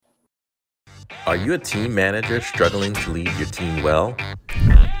Are you a team manager struggling to lead your team well?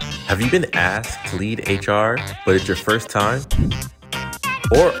 Have you been asked to lead HR, but it's your first time?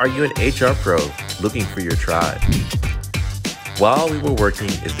 Or are you an HR pro looking for your tribe? While We Were Working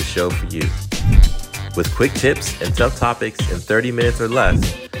is the show for you. With quick tips and tough topics in 30 minutes or less,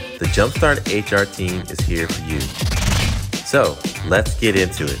 the Jumpstart HR team is here for you. So let's get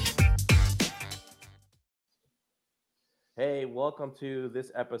into it. Hey, welcome to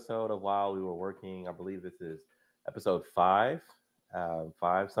this episode of While We Were Working. I believe this is episode 5.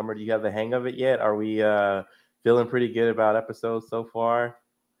 Summer, do you have the hang of it yet? Are we feeling pretty good about episodes so far?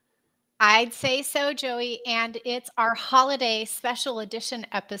 I'd say so, Joey. And it's our holiday special edition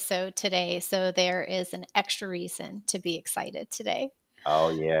episode today. So there is an extra reason to be excited today. Oh,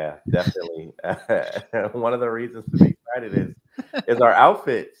 yeah, definitely. One of the reasons to be excited is our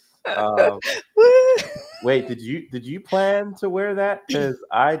outfits. Wait, did you plan to wear that? Because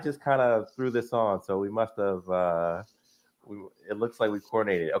I just kind of threw this on, so we must have. It looks like we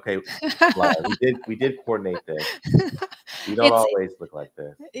coordinated. Okay, we did coordinate this. You don't always look like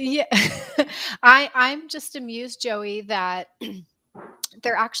this. Yeah, I'm just amused, Joey, that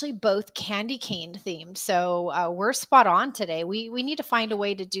they're actually both candy cane themed. So we're spot on today. We need to find a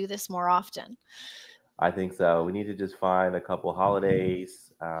way to do this more often. I think so. We need to just find a couple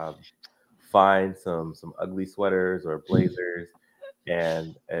holidays. Find some ugly sweaters or blazers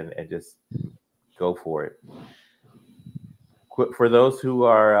and just go for it. For those who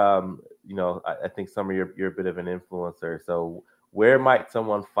are, I think Summer, you're a bit of an influencer. So where might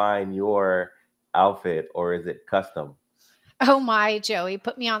someone find your outfit, or is it custom? Oh my, Joey,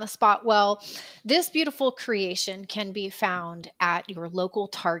 put me on the spot. Well, this beautiful creation can be found at your local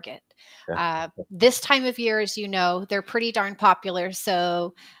Target. This time of year, as you know, they're pretty darn popular.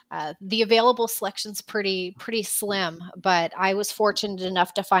 So the available selection's pretty slim, but I was fortunate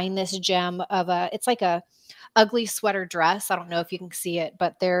enough to find this gem of it's like a ugly sweater dress. I don't know if you can see it,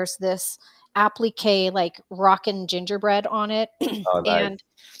 but there's this applique like rockin' gingerbread on it. Oh, nice. And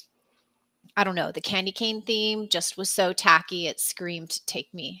I don't know, the candy cane theme just was so tacky. It screamed,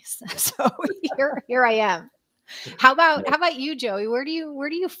 "Take me." So here I am. How about you, Joey? Where do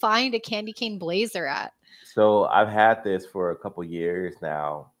you find a candy cane blazer at? So I've had this for a couple years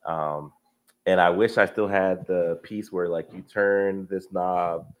now. And I wish I still had the piece where like you turn this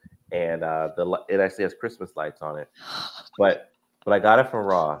knob and it actually has Christmas lights on it. But I got it from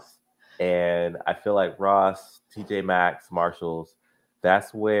Ross, and I feel like Ross, TJ Maxx, Marshalls,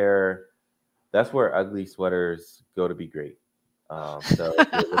 that's where ugly sweaters go to be great. So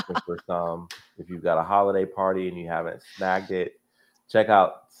if you're looking for if you've got a holiday party and you haven't snagged it, check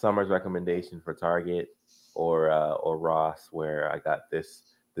out Summer's recommendation for Target or Ross, where I got this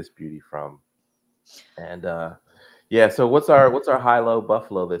beauty from. And so what's our high-low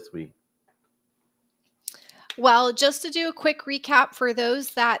Buffalo this week? Well, just to do a quick recap for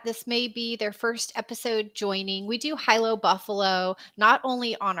those that this may be their first episode joining, we do High-Low Buffalo not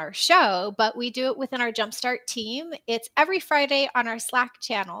only on our show, but we do it within our Jumpstart team. It's every Friday on our Slack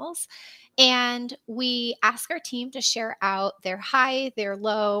channels, and we ask our team to share out their high, their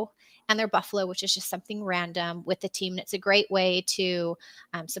low, and their Buffalo, which is just something random with the team. And it's a great way to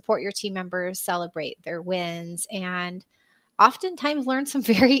support your team members, celebrate their wins, and oftentimes learn some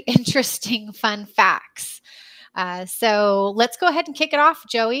very interesting, fun facts. So let's go ahead and kick it off,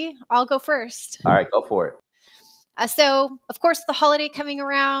 Joey. I'll go first. All right, go for it. So, of course, the holiday coming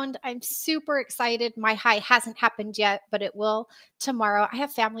around. I'm super excited. My high hasn't happened yet, but it will tomorrow. I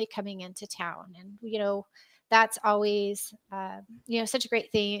have family coming into town, and that's always such a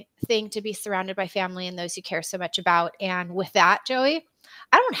great thing to be surrounded by family and those you care so much about. And with that, Joey,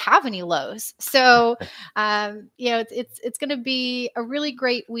 I don't have any lows. So, it's going to be a really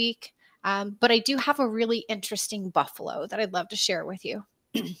great week. But I do have a really interesting Buffalo that I'd love to share with you.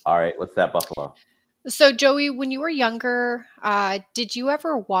 All right. What's that Buffalo? So, Joey, when you were younger, did you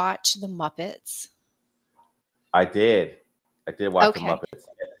ever watch The Muppets? I did watch The Muppets.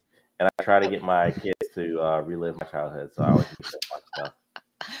 And I try to get my kids to relive my childhood. So I always watch stuff.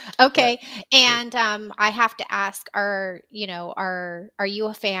 Okay. And I have to ask, are you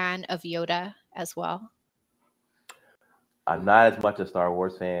a fan of Yoda as well? I'm not as much a Star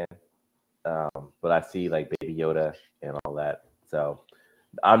Wars fan, but I see like Baby Yoda and all that. So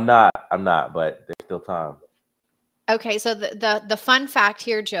I'm not, but there's still time. Okay. So the fun fact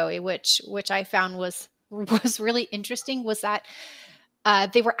here, Joey, which I found was really interesting, was that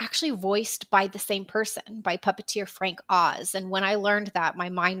they were actually voiced by the same person, by puppeteer Frank Oz. And when I learned that, my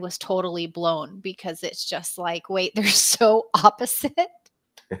mind was totally blown, because it's just like, wait, they're so opposite.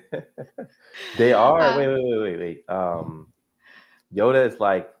 They are. Wait. Yoda is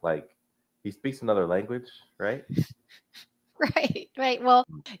like He speaks another language, right? Right, right. Well,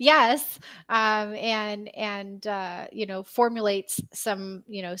 yes, formulates some,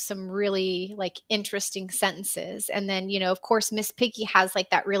 some really like interesting sentences. And then, of course, Miss Piggy has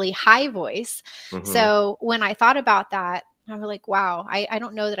like that really high voice. Mm-hmm. So when I thought about that, I was like, wow, I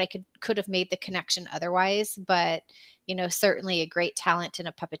don't know that I could have made the connection otherwise, but certainly a great talent and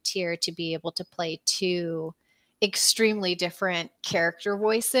a puppeteer to be able to play two extremely different character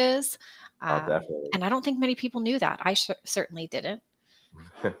voices. Oh, definitely. And I don't think many people knew that. I certainly didn't.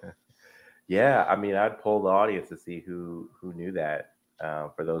 Yeah, I mean, I'd poll the audience to see who knew that.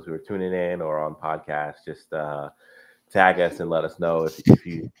 For those who are tuning in or on podcast, just tag us and let us know if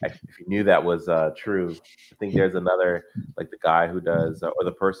you knew that was true. I think there's another, like the guy who does or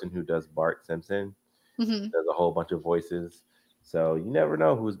the person who does Bart Simpson. Mhm. There's a whole bunch of voices, so you never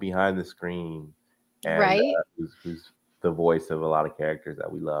know who's behind the screen and Right. who's the voice of a lot of characters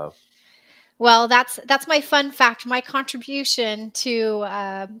that we love. Well, that's my fun fact, my contribution to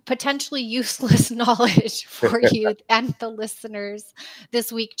potentially useless knowledge for you and the listeners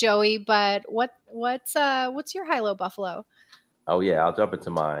this week, Joey. But what's your high-low Buffalo? Oh yeah, I'll jump into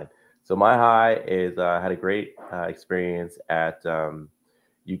mine. So my high is I had a great experience at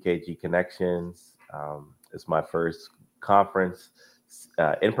UKG Connections. It's my first conference,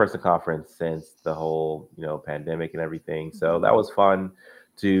 in-person conference since the whole pandemic and everything. So that was fun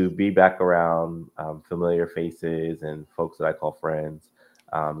to be back around familiar faces and folks that I call friends.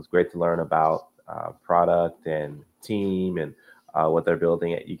 It's great to learn about product and team and what they're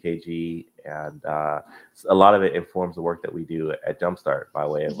building at UKG, and a lot of it informs the work that we do at Jumpstart by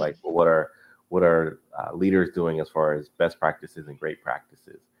way of like, well, what are leaders doing as far as best practices and great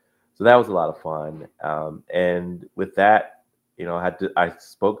practices. So that was a lot of fun. And with that, I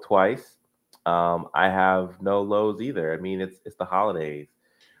spoke twice. I have no lows either. I mean, it's the holidays.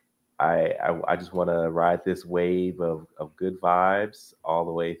 I just want to ride this wave of good vibes all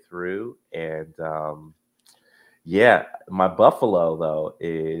the way through. And yeah, my Buffalo though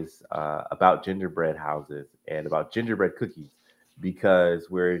is about gingerbread houses and about gingerbread cookies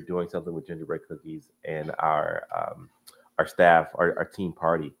because we're doing something with gingerbread cookies and our staff, our team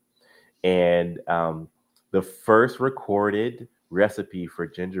party. And the first recorded recipe for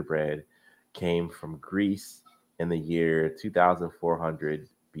gingerbread came from Greece in the year 2400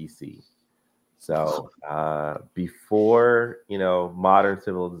 BC. So before modern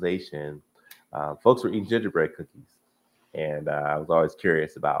civilization, folks were eating gingerbread cookies, and I was always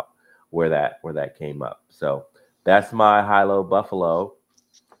curious about where that came up. So that's my high-low Buffalo,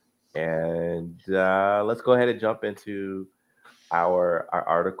 and let's go ahead and jump into our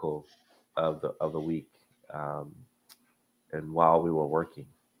article of the week. Um, and while we were working.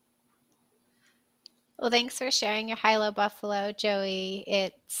 Well, thanks for sharing your high-low Buffalo, Joey.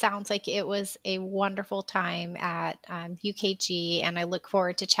 It sounds like it was a wonderful time at UKG, and I look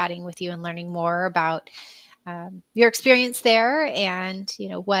forward to chatting with you and learning more about your experience there, and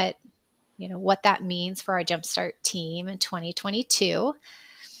what that means for our Jumpstart team in 2022.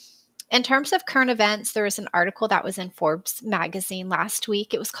 In terms of current events, there was an article that was in Forbes magazine last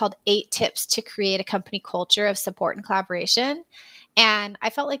week. It was called 8 Tips to Create a Company Culture of Support and Collaboration. And I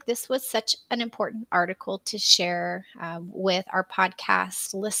felt like this was such an important article to share with our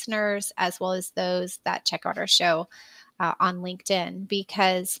podcast listeners, as well as those that check out our show on LinkedIn,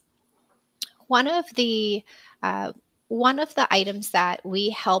 because one of the uh, one of the items that we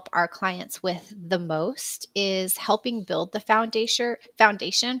help our clients with the most is helping build the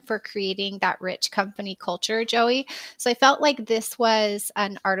foundation for creating that rich company culture, Joey. So I felt like this was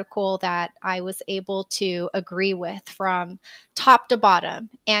an article that I was able to agree with from top to bottom.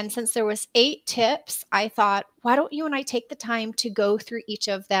 And since there was 8 tips, I thought, why don't you and I take the time to go through each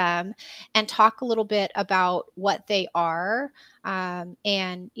of them and talk a little bit about what they are, and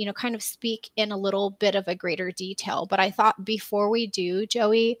kind of speak in a little bit of a greater detail. But I thought before we do,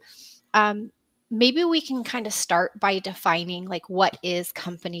 Joey, um, maybe we can kind of start by defining like what is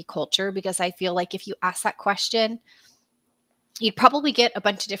company culture, because I feel like if you ask that question, you'd probably get a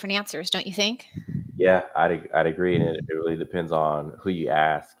bunch of different answers, don't you think? Yeah, I'd agree, and it really depends on who you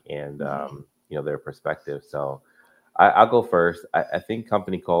ask and Mhm. their perspective. So I'll go first. I think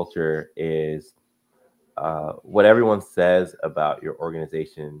company culture is what everyone says about your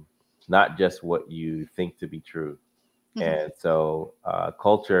organization, not just what you think to be true. Mhm. And so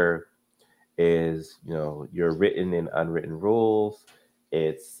culture is your written and unwritten rules.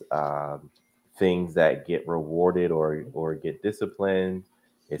 It's things that get rewarded or get disciplined.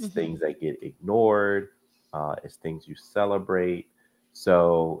 It's Mhm. things that get ignored. It's things you celebrate.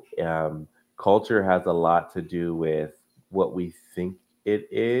 So culture has a lot to do with what we think it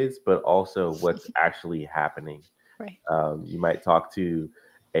is, but also what's actually happening. Right. You might talk to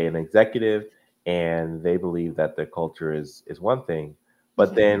an executive and they believe that the culture is one thing.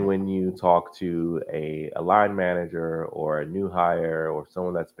 But then when you talk to a line manager or a new hire or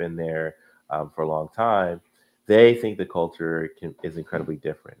someone that's been there for a long time, they think the culture is incredibly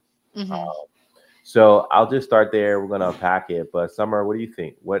different. Mm-hmm. So I'll just start there. We're going to unpack it. But Summer, what do you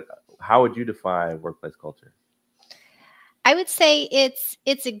think? How would you define workplace culture? I would say it's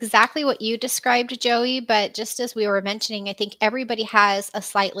exactly what you described, Joey, but just as we were mentioning, I think everybody has a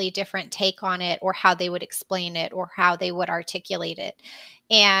slightly different take on it or how they would explain it or how they would articulate it.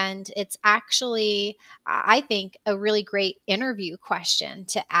 And it's actually, I think, a really great interview question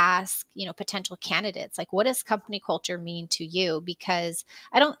to ask, potential candidates. Like, what does company culture mean to you? Because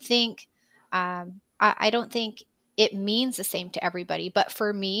I don't think, I don't think it means the same to everybody. But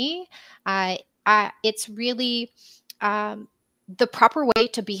for me, it's really the proper way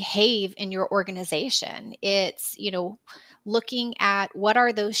to behave in your organization. It's, looking at what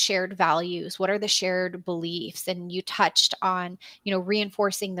are those shared values, what are the shared beliefs, and you touched on,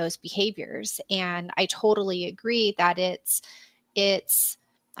 reinforcing those behaviors. And I totally agree that it's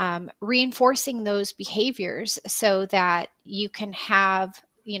reinforcing those behaviors so that you can have,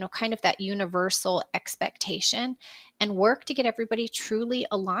 kind of that universal expectation and work to get everybody truly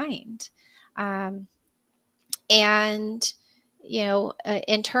aligned. Um, and,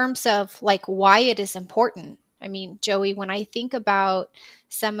 in terms of like why it is important, I mean, Joey, when I think about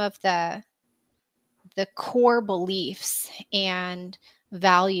some of the core beliefs and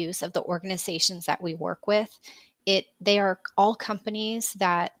values of the organizations that we work with, they are all companies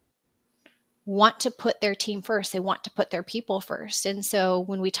that want to put their team first. They want to put their people first. And so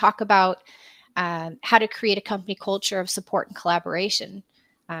when we talk about how to create a company culture of support and collaboration,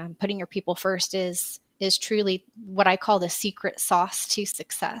 putting your people first is truly what I call the secret sauce to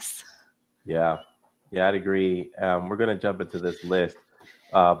success. Yeah, yeah, I'd agree. We're going to jump into this list,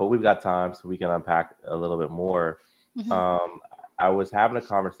 but we've got time so we can unpack a little bit more. Mm-hmm. Um, I was having a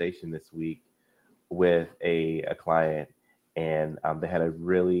conversation this week with a client, and they had a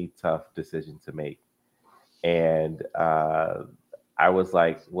really tough decision to make. And I was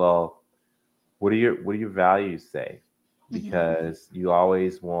like, "Well, what do your values say?" Mm-hmm. Because you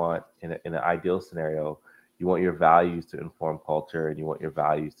always want, in an ideal scenario, you want your values to inform culture, and you want your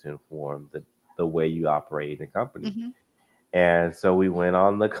values to inform the way you operate in a company. Mm-hmm. And so we went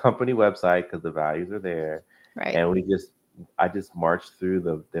on the company website because the values are there, Right. and I just marched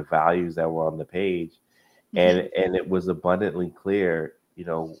through the values that were on the page, Mm-hmm. and it was abundantly clear,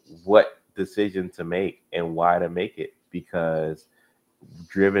 what decision to make and why to make it, because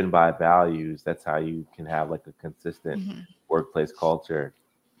driven by values, that's how you can have like a consistent Mm-hmm. workplace culture.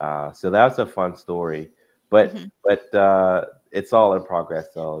 So that's a fun story, but Mm-hmm. it's all in progress.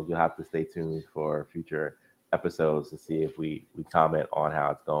 So you'll have to stay tuned for future episodes to see if we comment on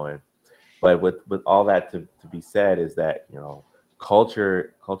how it's going. But with all that to be said is that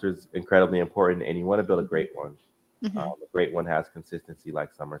culture is incredibly important, and you want to build a great one. Mm-hmm. A great one has consistency,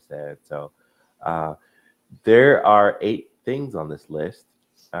 like Summer said. So uh, there are 8 things on this list.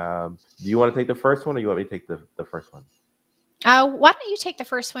 Do you want to take the first one, or you want me to take the first one? Why don't you take the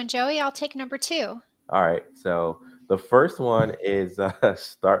first one, Joey? I'll take number two. All right. So the first one is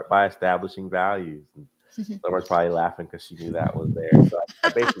start by establishing values. And Summer's probably laughing because she knew that was there. So I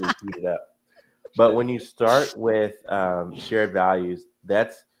basically teed it up. But when you start with shared values,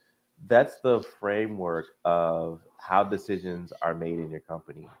 that's the framework of how decisions are made in your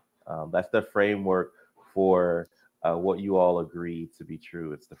company. That's the framework for what you all agree to be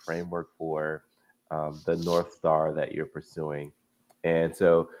true. It's the framework for the North Star that you're pursuing. And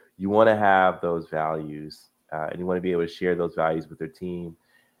so you want to have those values, and you want to be able to share those values with your team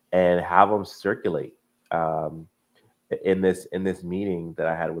and have them circulate. Um, in this meeting that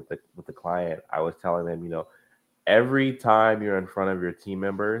I had with the client, I was telling them, every time you're in front of your team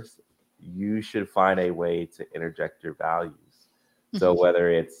members, you should find a way to interject your values. So Mm-hmm. whether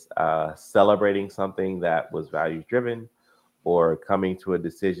it's celebrating something that was values driven, or coming to a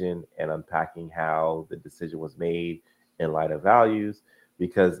decision and unpacking how the decision was made in light of values,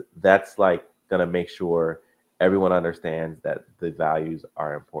 because that's like going to make sure everyone understands that the values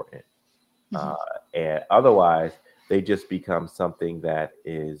are important. Mm-hmm. Uh, and otherwise, they just become something that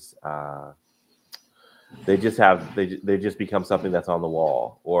is they just become something that's on the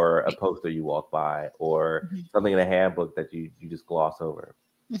wall, or a Right. poster you walk by, or Mm-hmm. something in a handbook that you just gloss over.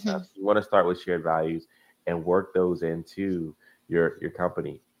 Mm-hmm. So you want to start with shared values and work those into your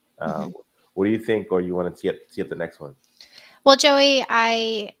company. Mm-hmm. What do you think, or you want to see up the next one? Well, Joey,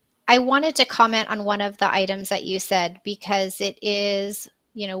 I I wanted to comment on one of the items that you said, because it is,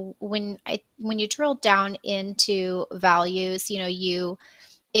 when you drill down into values, you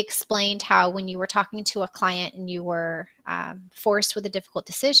explained how when you were talking to a client and you were forced with a difficult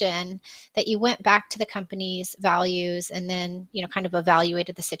decision, that you went back to the company's values and then, kind of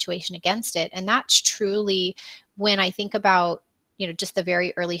evaluated the situation against it. And that's truly, when I think about, just the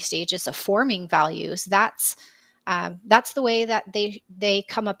very early stages of forming values, that's the way that they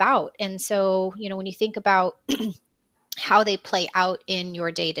come about. And so, when you think about how they play out in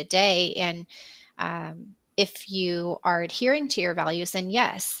your day to day, and if you are adhering to your values, then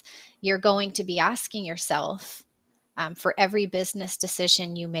yes, you're going to be asking yourself, for every business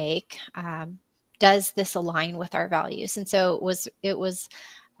decision you make, does this align with our values? And so it was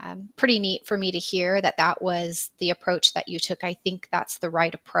pretty neat for me to hear that was the approach that you took. I think that's the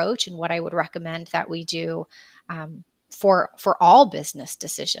right approach, and what I would recommend that we do for all business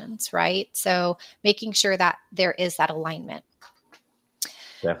decisions, right? So making sure that there is that alignment.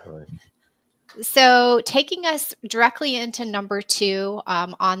 Definitely. So taking us directly into number 2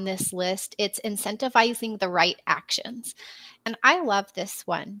 on this list, it's incentivizing the right actions. And I love this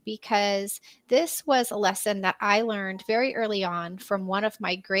one because this was a lesson that I learned very early on from one of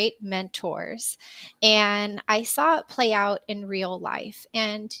my great mentors. And I saw it play out in real life.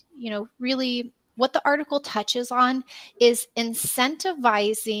 And, really what the article touches on is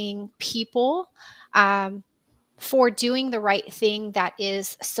incentivizing people for doing the right thing that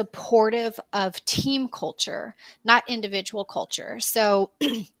is supportive of team culture, not individual culture. So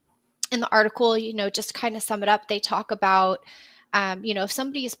in the article, just kind of sum it up, they talk about, if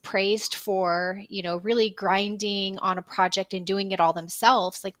somebody is praised for, really grinding on a project and doing it all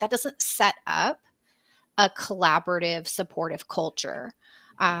themselves, like that doesn't set up a collaborative, supportive culture.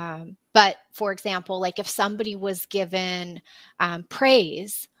 But for example, like if somebody was given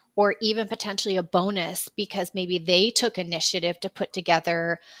praise or even potentially a bonus because maybe they took initiative to put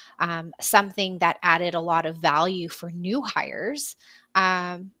together something that added a lot of value for new hires,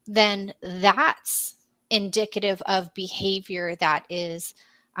 then that's indicative of behavior that is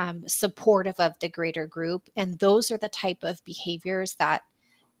supportive of the greater group. And those are the type of behaviors that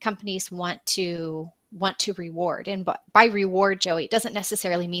companies want to reward. And by reward, Joey, it doesn't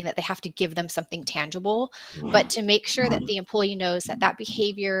necessarily mean that they have to give them something tangible, but to make sure that the employee knows that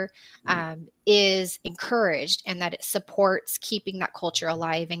behavior is encouraged and that it supports keeping that culture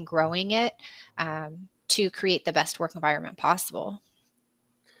alive and growing it to create the best work environment possible.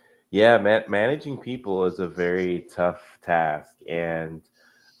 Yeah, managing people is a very tough task, and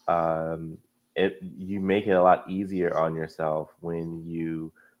you make it a lot easier on yourself when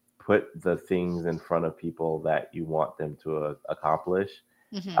you put the things in front of people that you want them to accomplish,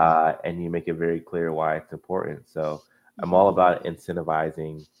 and you make it very clear why it's important. So I'm all about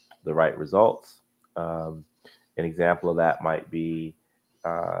incentivizing the right results. An example of that might be,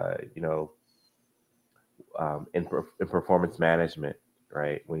 in performance management,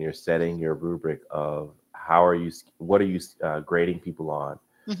 right? When you're setting your rubric of what are you grading people on?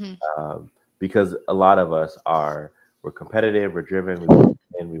 Because a lot of us we're competitive, we're driven,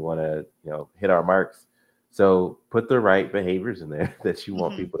 and we want to, hit our marks. So put the right behaviors in there that you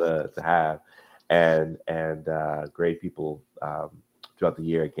want people to have, and grade people throughout the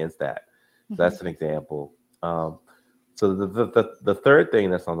year against that. So that's an example. So the third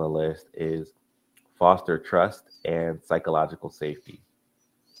thing that's on the list is foster trust and psychological safety.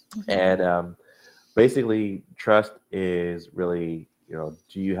 And basically, trust is really,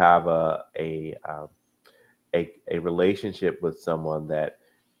 do you have a relationship with someone that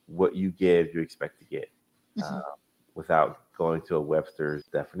what you give, you expect to get, without going to a Webster's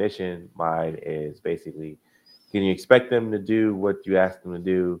definition. Mine is basically, can you expect them to do what you ask them to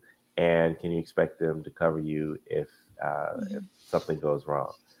do, and can you expect them to cover you if something goes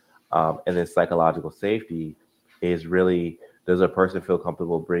wrong? And then psychological safety is really, does a person feel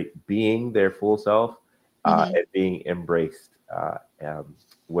comfortable being their full self and being embraced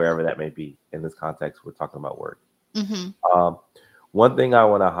wherever that may be? In this context, we're talking about work. One thing I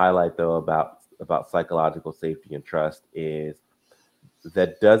want to highlight, though, about psychological safety and trust is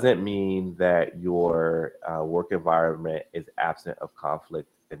that doesn't mean that your work environment is absent of conflict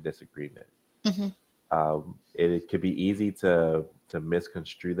and disagreement. It could be easy to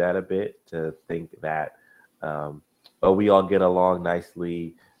misconstrue that a bit, to think that, we all get along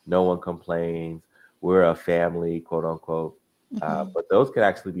nicely, no one complains, we're a family, quote unquote. But those could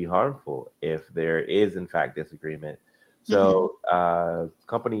actually be harmful if there is, in fact, disagreement. So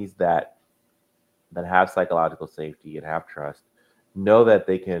companies that have psychological safety and have trust know that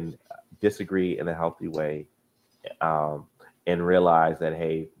they can disagree in a healthy way, and realize that,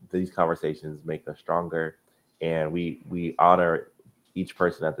 hey, these conversations make us stronger, and we honor each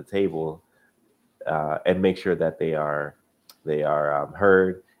person at the table, and make sure that they are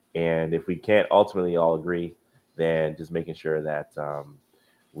heard. And if we can't ultimately all agree, then just making sure that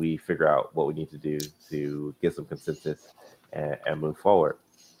we figure out what we need to do to get some consensus and move forward.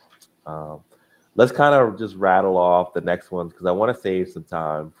 Um, let's kind of just rattle off the next ones because I want to save some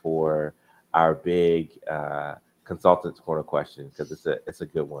time for our big consultants corner question because it's a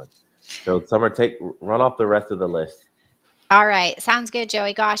good one. So Summer, run off the rest of the list. All right. Sounds good,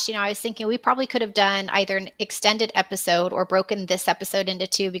 Joey. Gosh, I was thinking we probably could have done either an extended episode or broken this episode into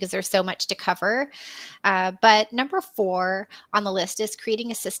two because there's so much to cover. But number 4 on the list is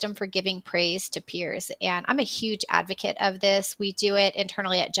creating a system for giving praise to peers. And I'm a huge advocate of this. We do it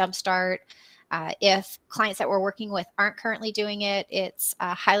internally at Jumpstart. If clients that we're working with aren't currently doing it, it's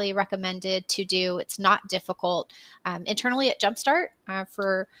highly recommended to do. It's not difficult. Internally at Jumpstart,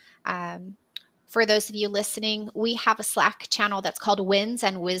 for those of you listening, we have a Slack channel that's called Wins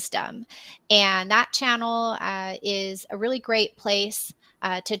and Wisdom. And that channel is a really great place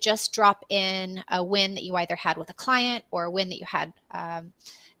to just drop in a win that you either had with a client or a win that you had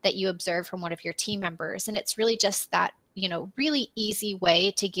that you observed from one of your team members. And it's really just that, really easy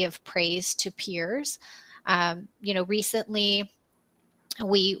way to give praise to peers. Recently,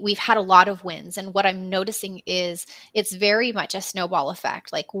 we've had a lot of wins, and what I'm noticing is it's very much a snowball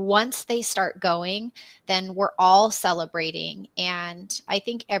effect. Like once they start going, then we're all celebrating, and I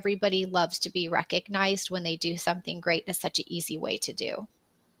think everybody loves to be recognized when they do something great. It's such an easy way to do.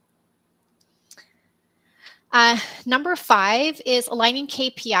 Number 5 is aligning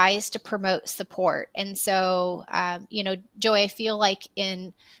KPIs to promote support. And so, Joey, I feel like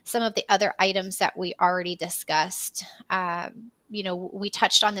in some of the other items that we already discussed, we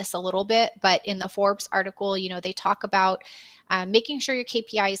touched on this a little bit, but in the Forbes article, they talk about making sure your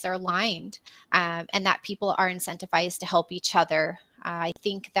KPIs are aligned and that people are incentivized to help each other. I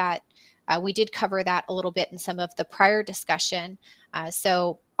think that we did cover that a little bit in some of the prior discussion.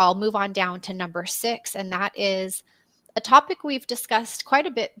 So I'll move on down to number 6, and that is a topic we've discussed quite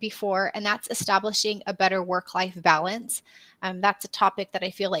a bit before, and that's establishing a better work-life balance. That's a topic that I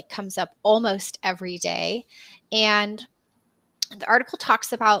feel like comes up almost every day. And the article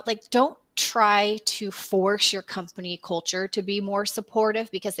talks about, don't try to force your company culture to be more supportive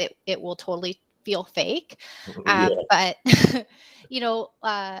because it will totally feel fake. But,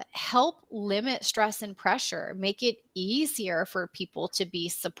 help limit stress and pressure, make it easier for people to be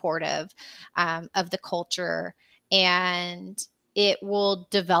supportive of the culture, and it will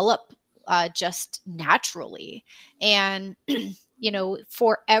develop just naturally. And,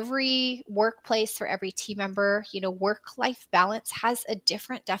 for every workplace, for every team member, work-life balance has a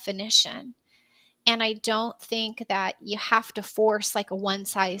different definition. And I don't think that you have to force like a one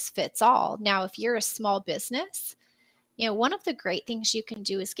size fits all. Now, if you're a small business, one of the great things you can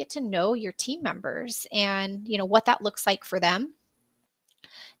do is get to know your team members and, what that looks like for them.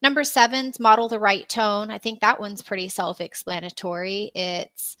 Number 7 is model the right tone. I think that one's pretty self-explanatory.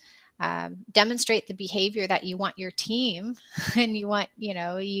 It's demonstrate the behavior that you want your team and you want,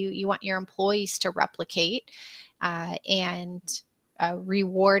 you want your employees to replicate and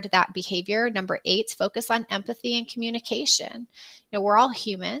reward that behavior. Number 8 is focus on empathy and communication. We're all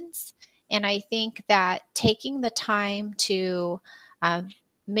humans. And I think that taking the time to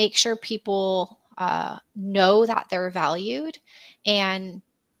make sure people know that they're valued and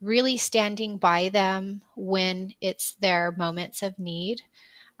really standing by them when it's their moments of need.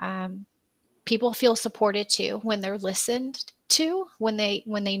 People feel supported too when they're listened to, when they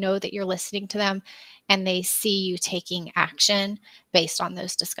know that you're listening to them and they see you taking action based on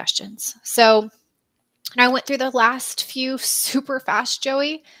those discussions. So I went through the last few super fast,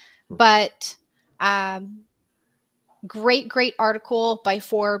 Joey, but great article by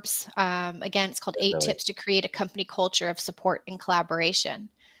Forbes. Again, it's called 8 Tips to Create a Company Culture of Support and Collaboration.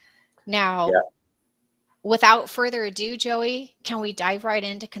 Now, without further ado, Joey, can we dive right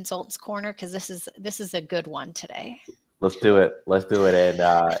into Consultants Corner? Because this is a good one today. Let's do it. And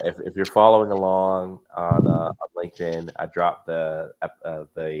if you're following along on LinkedIn, I dropped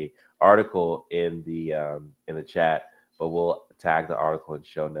the article in the chat, but we'll tag the article in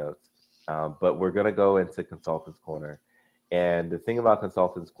show notes. But we're gonna go into Consultants Corner, and the thing about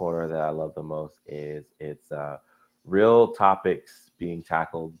Consultants Corner that I love the most is it's real topics being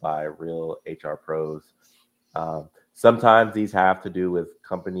tackled by real HR pros. Sometimes these have to do with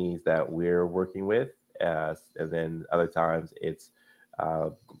companies that we're working with, and then other times it's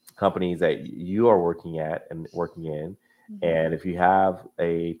companies that you are working at and working in. Mm-hmm. And if you have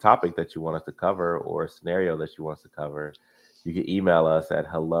a topic that you want us to cover or a scenario that you want us to cover, you can email us at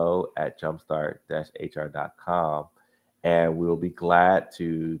hello@jumpstart-hr.com, and we'll be glad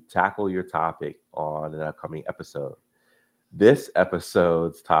to tackle your topic on an upcoming episode. This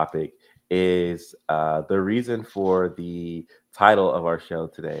episode's topic is the reason for the title of our show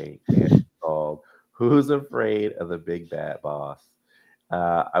today, and it's called Who's Afraid of the Big Bad Boss?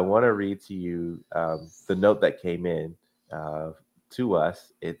 I want to read to you the note that came in to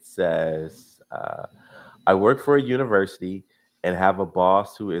us. It says, I work for a university and have a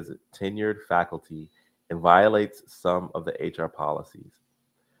boss who is a tenured faculty and violates some of the HR policies.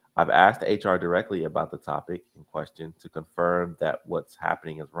 I've asked HR directly about the topic in question to confirm that what's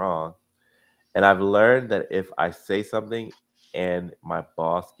happening is wrong. And I've learned that if I say something and my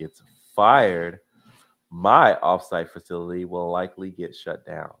boss gets fired, my offsite facility will likely get shut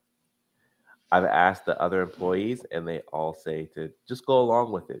down. I've asked the other employees, and they all say to just go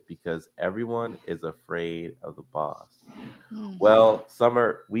along with it because everyone is afraid of the boss. Mm. Well,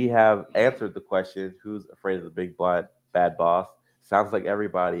 Summer, we have answered the question, who's afraid of the big bad boss? Sounds like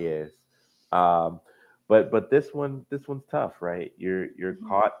everybody is. Um, but this one's tough, right? You're Mhm.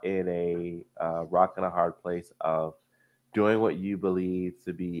 caught in a rock and a hard place of doing what you believe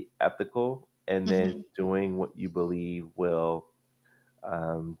to be ethical, and then Mhm. doing what you believe will,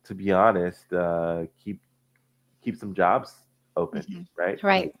 to be honest, keep some jobs open, Mhm. right? And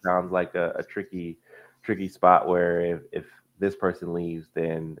Right. it sounds like a tricky spot where if this person leaves,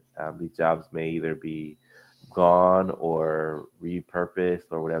 then these jobs may either be gone or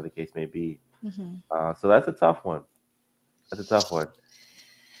repurposed or whatever the case may be. Mhm. So that's a tough one. That's a tough one.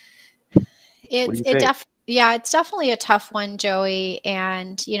 What do It's you it think? def yeah, it's definitely a tough one, Joey.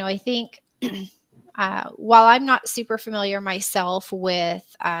 And I think while I'm not super familiar myself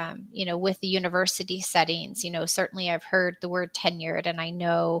with with the university settings, certainly I've heard the word tenured, and I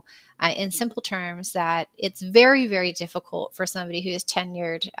know in simple terms that it's very, very difficult for somebody who is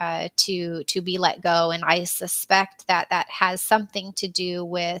tenured to be let go. And I suspect that that has something to do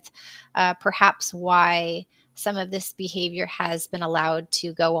with perhaps why some of this behavior has been allowed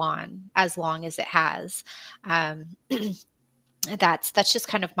to go on as long as it has. Um, that's just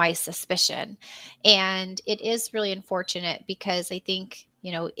kind of my suspicion, and it is really unfortunate because I think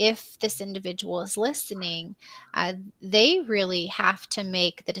if this individual is listening, they really have to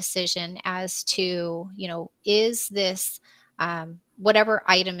make the decision as to is this whatever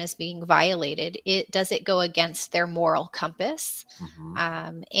item is being violated, it does it go against their moral compass,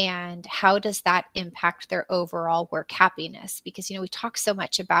 Hmm. and how does that impact their overall work happiness? Because we talk so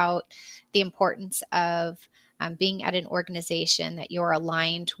much about the importance of being at an organization that you're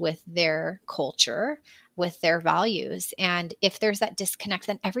aligned with their culture, with their values. And if there's that disconnect,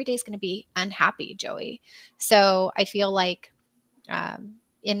 then every day is going to be unhappy, Joey. So I feel like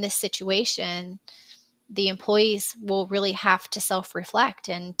in this situation, the employees will really have to self-reflect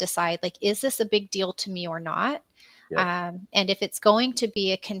and decide, like, is this a big deal to me or not? Yep. And if it's going to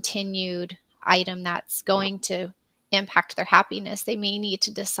be a continued item that's going to impact their happiness, they may need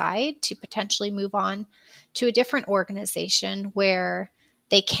to decide to potentially move on to a different organization where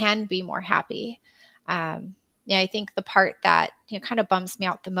they can be more happy. Yeah, I think the part that kind of bums me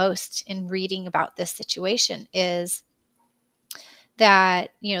out the most in reading about this situation is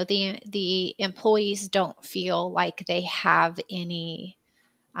that the employees don't feel like they have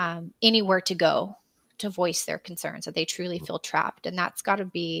anywhere to go to voice their concerns, that they truly feel trapped, and that's got to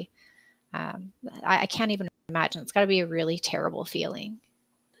be I can't even imagine. It's got to be a really terrible feeling.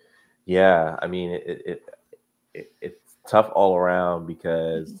 Yeah, I mean it's tough all around Mhm.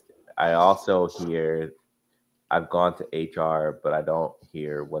 because I also hear I've gone to HR, but I don't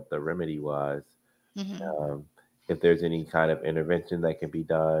hear what the remedy was. Mhm. Um, if there's any kind of intervention that can be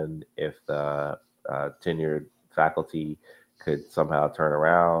done, if the tenured faculty could somehow turn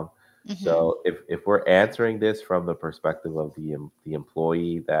around. Mhm. So if we're answering this from the perspective of the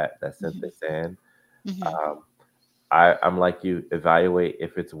employee that sent Mhm. this in, Mhm. um, I'm like you, evaluate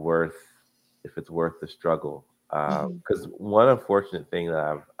if it's worth the struggle. Mhm. Because one unfortunate thing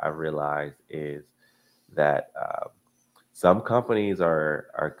that I've realized is that some companies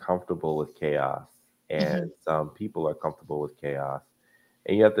are comfortable with chaos, and Mhm. some people are comfortable with chaos.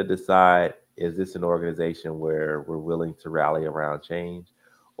 And you have to decide, is this an organization where we're willing to rally around change?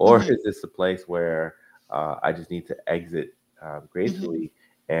 Or Mhm. is this a place where I just need to exit Mhm. gracefully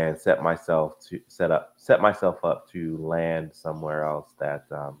and set myself up to land somewhere else that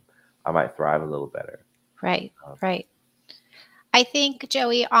I might thrive a little better. Right. Um, Right. I think,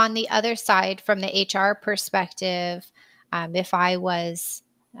 Joey, on the other side, from the HR perspective, if I was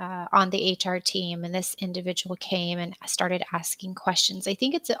on the HR team and this individual came and started asking questions, I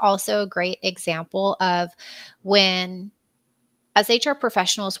think it's also a great example of when as HR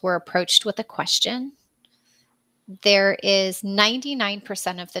professionals, we're approached with a question. There is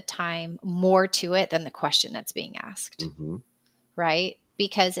 99% of the time more to it than the question that's being asked, Mm-hmm. right?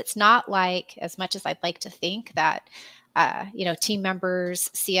 Because it's not like, as much as I'd like to think that, team members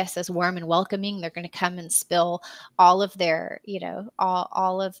see us as warm and welcoming, they're going to come and spill all of their,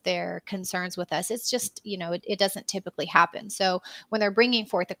 all of their concerns with us. It's just, it doesn't typically happen. So when they're bringing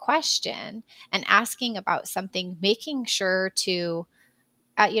forth a question and asking about something, making sure to,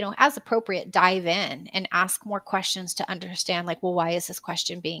 as appropriate, dive in and ask more questions to understand, like, well, why is this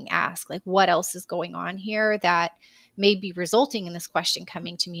question being asked? Like, what else is going on here that may be resulting in this question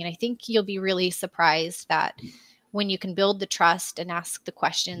coming to me? And I think you'll be really surprised that when you can build the trust and ask the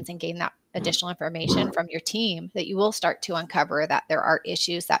questions and gain that additional information from your team, that you will start to uncover that there are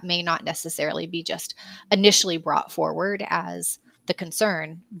issues that may not necessarily be just initially brought forward as the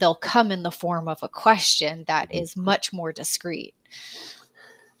concern. They'll come in the form of a question that is much more discreet.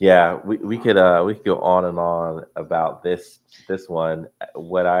 Yeah, we could go on and on about this one.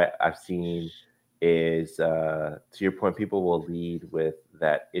 What I've seen is, to your point, people will lead with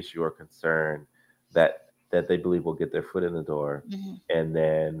that issue or concern that they believe will get their foot in the door, and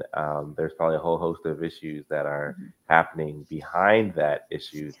then there's probably a whole host of issues that are happening behind that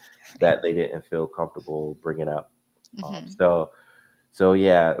issue that they didn't feel comfortable bringing up. So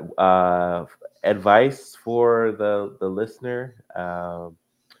yeah, advice for the listener.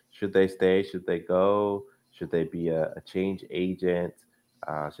 Should they stay? Should they go? Should they be a change agent?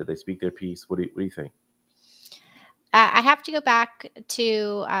 Should they speak their piece? What do you think? I have to go back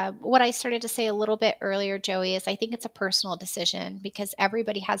to what I started to say a little bit earlier, Joey, is I think it's a personal decision because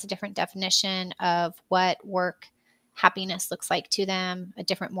everybody has a different definition of what work happiness looks like to them, a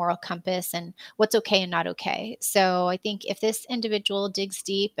different moral compass, and what's okay and not okay. So I think if this individual digs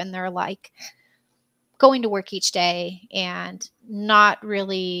deep and they're like going to work each day and not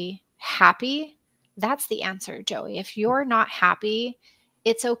really happy, that's the answer, Joey. If you're not happy,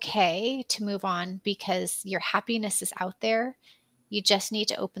 it's okay to move on because your happiness is out there. You just need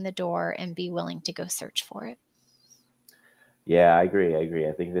to open the door and be willing to go search for it. Yeah, I agree. I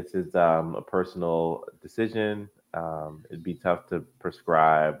think this is a personal decision. It'd be tough to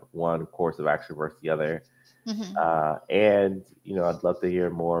prescribe one course of action versus the other. And I'd love to hear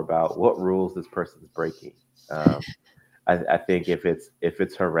more about what rules this person's breaking. I think if it's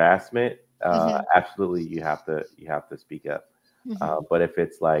harassment, absolutely you have to speak up. But if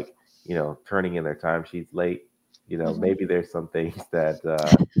it's like turning in their timesheets late, maybe there's some things that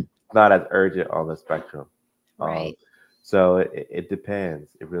not as urgent on the spectrum. Right. So it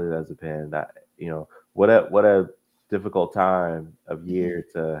depends. It really does depend. What a difficult time of year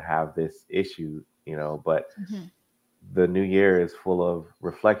to have this issue. But the new year is full of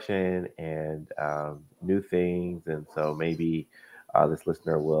reflection and new things, and so maybe this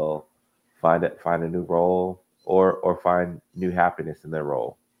listener will find a new role or find new happiness in their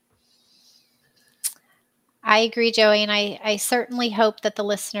role. I agree, Joey, and I certainly hope that the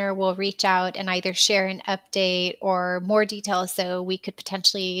listener will reach out and either share an update or more details so we could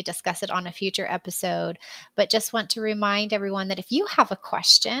potentially discuss it on a future episode. But just want to remind everyone that if you have a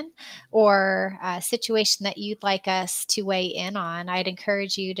question or a situation that you'd like us to weigh in on, I'd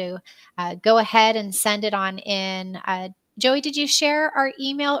encourage you to go ahead and send it on in. Joey, did you share our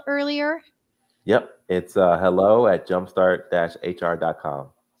email earlier? Yep, it's hello@jumpstart-hr.com.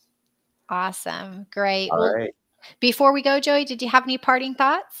 Awesome. Great. All Well, right. before we go, Joey, did you have any parting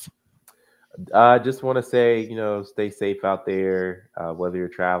thoughts? I just want to say, stay safe out there, whether you're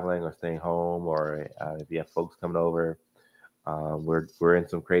traveling or staying home, or if you have folks coming over. We're in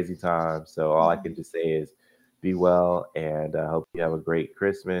some crazy times, so all I can just say is be well, and I hope you have a great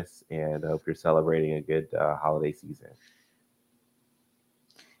Christmas, and I hope you're celebrating a good holiday season.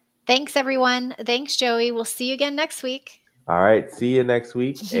 Thanks, everyone. Thanks, Joey. We'll see you again next week. All right. See you next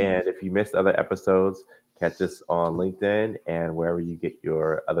week. And if you missed other episodes, catch us on LinkedIn and wherever you get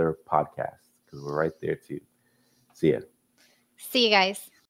your other podcasts, because we're right there too. See ya. See you guys.